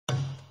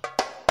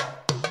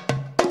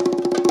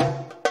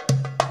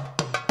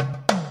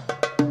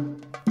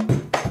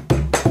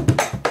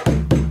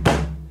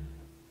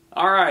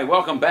right,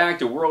 welcome back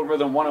to World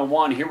Rhythm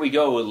 101. Here we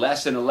go with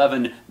Lesson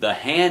 11, the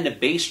hand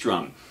bass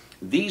drum.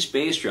 These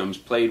bass drums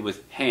played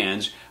with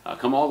hands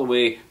come all the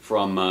way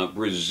from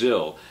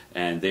Brazil,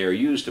 and they are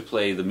used to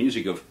play the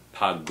music of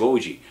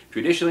pagode,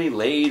 traditionally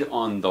laid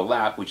on the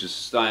lap, which is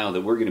the style that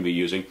we're going to be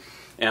using.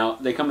 Now,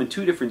 they come in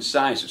two different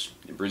sizes.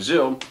 In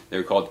Brazil,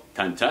 they're called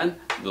tantan,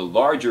 the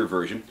larger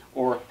version,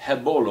 or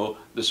rebolo,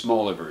 the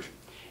smaller version.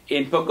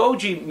 In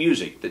pagode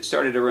music that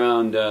started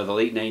around the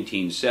late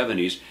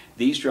 1970s,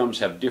 these drums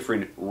have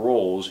different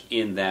roles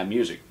in that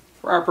music.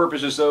 For our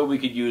purposes, though, we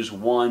could use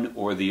one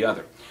or the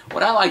other.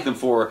 What I like them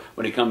for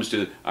when it comes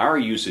to our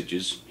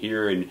usages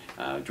here in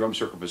drum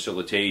circle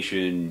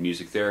facilitation,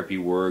 music therapy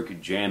work,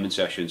 jamming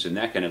sessions, and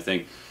that kind of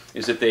thing,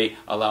 is that they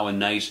allow a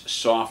nice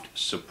soft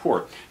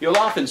support. You'll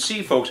often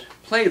see folks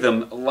play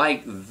them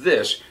like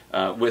this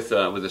with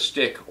a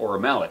stick or a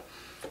mallet.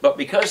 But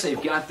because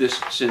they've got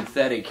this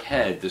synthetic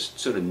head, this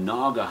sort of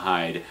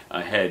naugahyde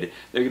head,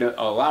 they're going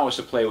to allow us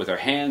to play with our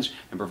hands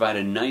and provide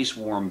a nice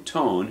warm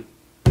tone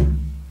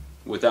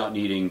without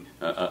needing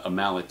a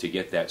mallet to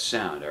get that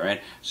sound, all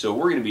right? So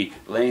we're going to be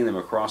laying them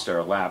across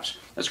our laps.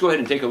 Let's go ahead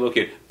and take a look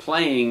at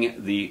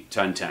playing the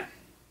tantan.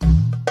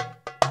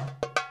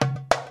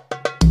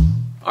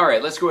 All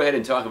right, let's go ahead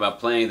and talk about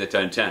playing the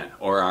tantan,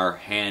 or our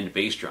hand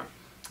bass drum.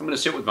 I'm going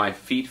to sit with my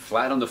feet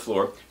flat on the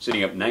floor,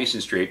 sitting up nice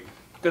and straight.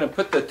 I'm going to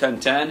put the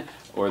tantan,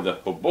 or the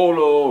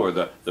rebolo, or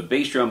the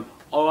bass drum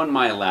on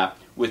my lap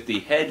with the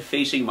head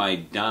facing my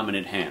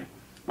dominant hand.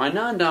 My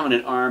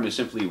non-dominant arm is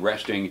simply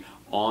resting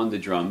on the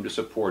drum to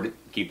support it,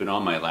 keep it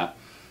on my lap,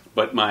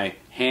 but my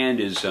hand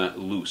is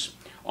loose.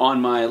 On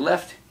my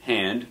left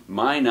hand,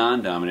 my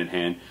non-dominant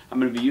hand, I'm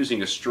going to be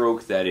using a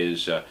stroke that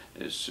is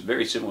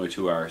very similar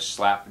to our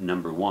slap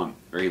number 1,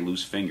 very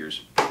loose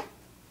fingers,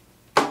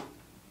 and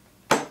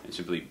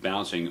simply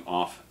bouncing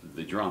off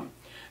the drum.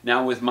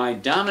 Now with my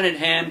dominant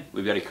hand,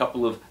 we've got a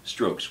couple of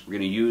strokes. We're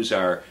going to use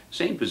our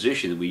same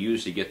position that we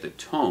use to get the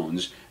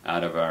tones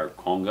out of our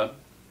conga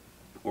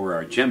or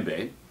our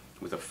djembe,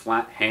 with a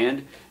flat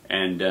hand,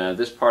 and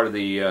this part of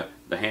the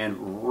hand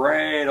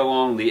right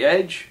along the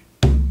edge,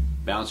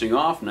 bouncing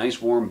off,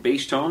 nice warm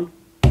bass tone.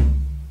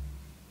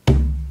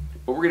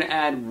 But we're going to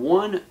add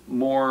one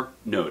more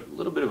note, a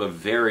little bit of a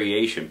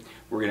variation.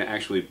 We're going to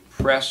actually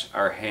press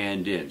our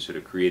hand in, so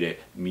to create a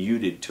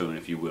muted tone,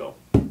 if you will.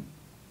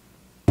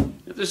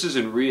 Now, this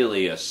isn't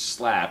really a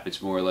slap,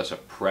 it's more or less a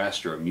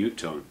pressed or a mute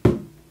tone.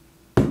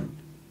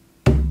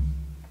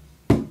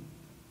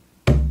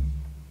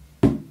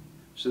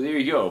 So there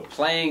you go,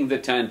 playing the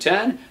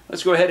tantan.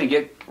 Let's go ahead and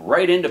get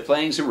right into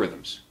playing some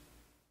rhythms.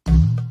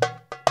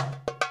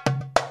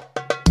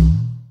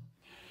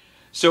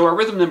 So our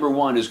rhythm number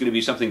 1 is going to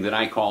be something that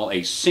I call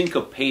a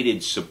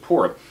syncopated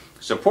support.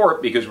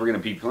 Support because we're going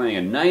to be playing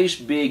a nice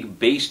big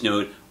bass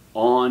note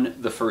on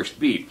the first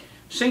beat.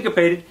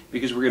 Syncopated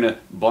because we're going to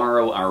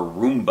borrow our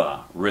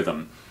rumba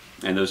rhythm.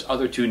 And those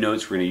other two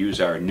notes, we're going to use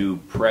our new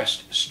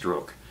pressed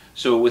stroke.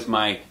 So with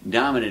my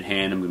dominant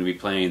hand, I'm going to be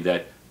playing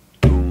that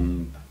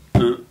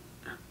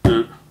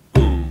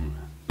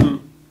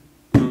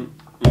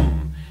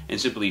and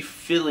simply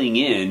filling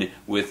in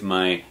with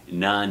my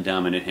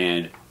non-dominant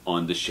hand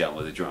on the shell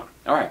of the drum.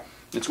 All right,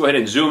 let's go ahead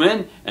and zoom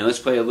in and let's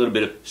play a little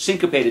bit of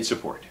syncopated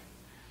support.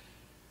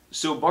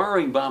 So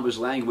borrowing Baba's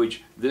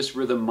language, this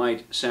rhythm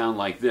might sound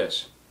like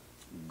this.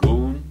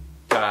 Goon,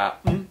 ta,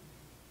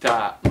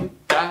 ta,